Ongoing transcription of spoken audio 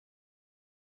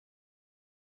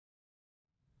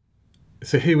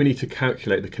So here we need to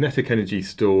calculate the kinetic energy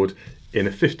stored in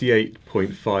a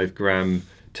 58.5 gram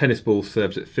tennis ball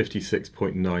served at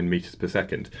 56.9 meters per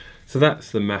second. So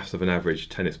that's the mass of an average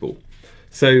tennis ball.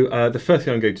 So the first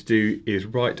thing I'm going to do is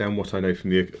write down what I know from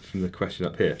the question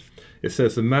up here. It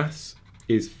says the mass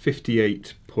is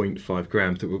 58.5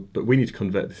 grams, but we need to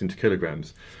convert this into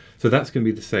kilograms. So that's going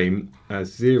to be the same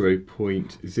as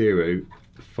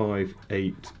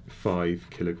 0.0585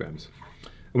 kilograms.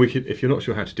 And we could, if you're not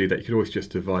sure how to do that, you could always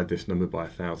just divide this number by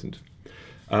 1,000.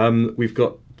 We've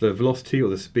got the velocity or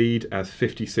the speed as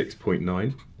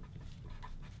 56.9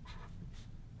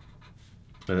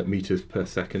 meters per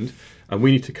second, and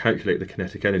we need to calculate the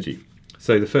kinetic energy.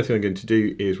 So the first thing I'm going to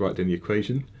do is write down the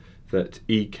equation that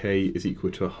EK is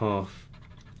equal to 1/2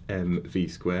 mv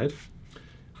squared.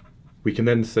 We can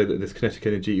then say that this kinetic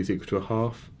energy is equal to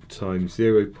 1/2 times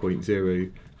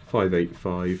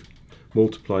 0.0585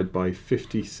 multiplied by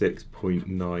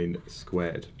 56.9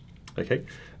 squared. Okay.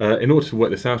 In order to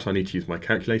work this out, I need to use my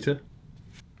calculator.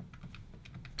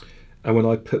 And when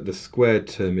I put the squared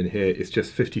term in here, it's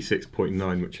just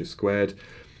 56.9, which is squared.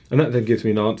 And that then gives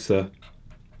me an answer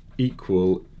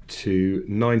equal to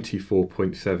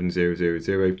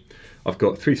 94.7000. I've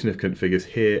got three significant figures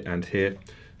here and here.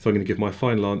 So I'm going to give my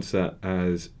final answer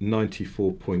as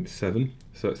 94.7.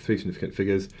 So that's three significant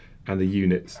figures, and the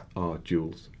units are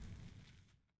joules.